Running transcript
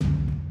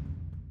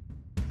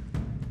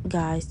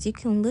Guys, you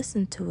can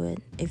listen to it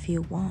if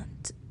you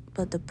want,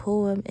 but the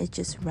poem is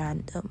just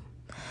random.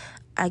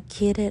 I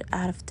get it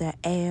out of the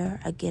air,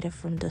 I get it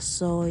from the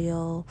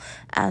soil.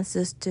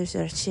 Ancestors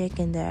are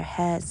shaking their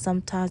heads.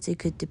 Sometimes it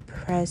could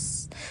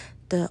depress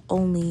the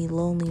only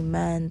lonely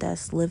man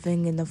that's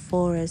living in the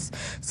forest.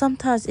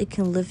 Sometimes it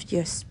can lift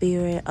your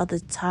spirit, other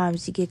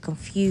times you get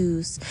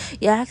confused.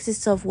 You ask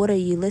yourself, what are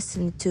you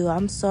listening to?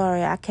 I'm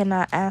sorry, I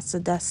cannot answer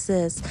that,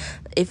 sis.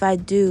 If I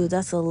do,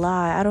 that's a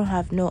lie. I don't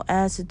have no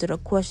answer to the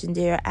question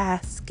they're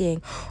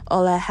asking.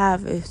 All I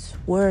have is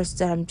words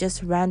that I'm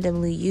just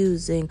randomly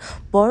using,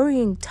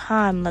 borrowing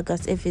time like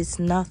as if it's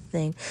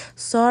nothing.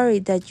 Sorry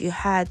that you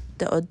had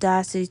the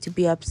audacity to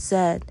be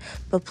upset,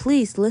 but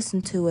please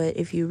listen to it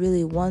if you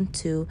really want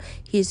to.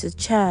 Here's a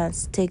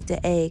chance, take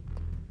the egg.